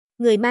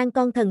Người mang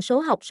con thần số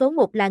học số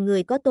 1 là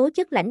người có tố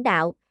chất lãnh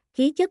đạo,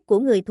 khí chất của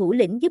người thủ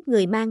lĩnh giúp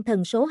người mang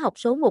thần số học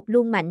số 1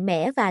 luôn mạnh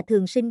mẽ và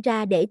thường sinh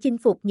ra để chinh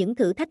phục những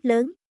thử thách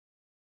lớn.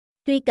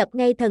 Truy cập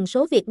ngay thần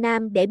số Việt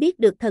Nam để biết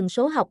được thần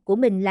số học của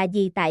mình là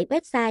gì tại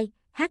website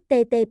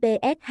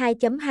https 2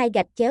 2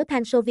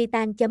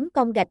 thansovitan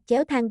com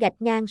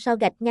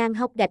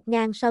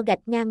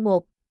than-so-học-1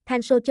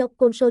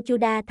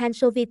 Thansohocso1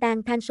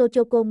 Thansovitan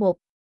Thansohocso1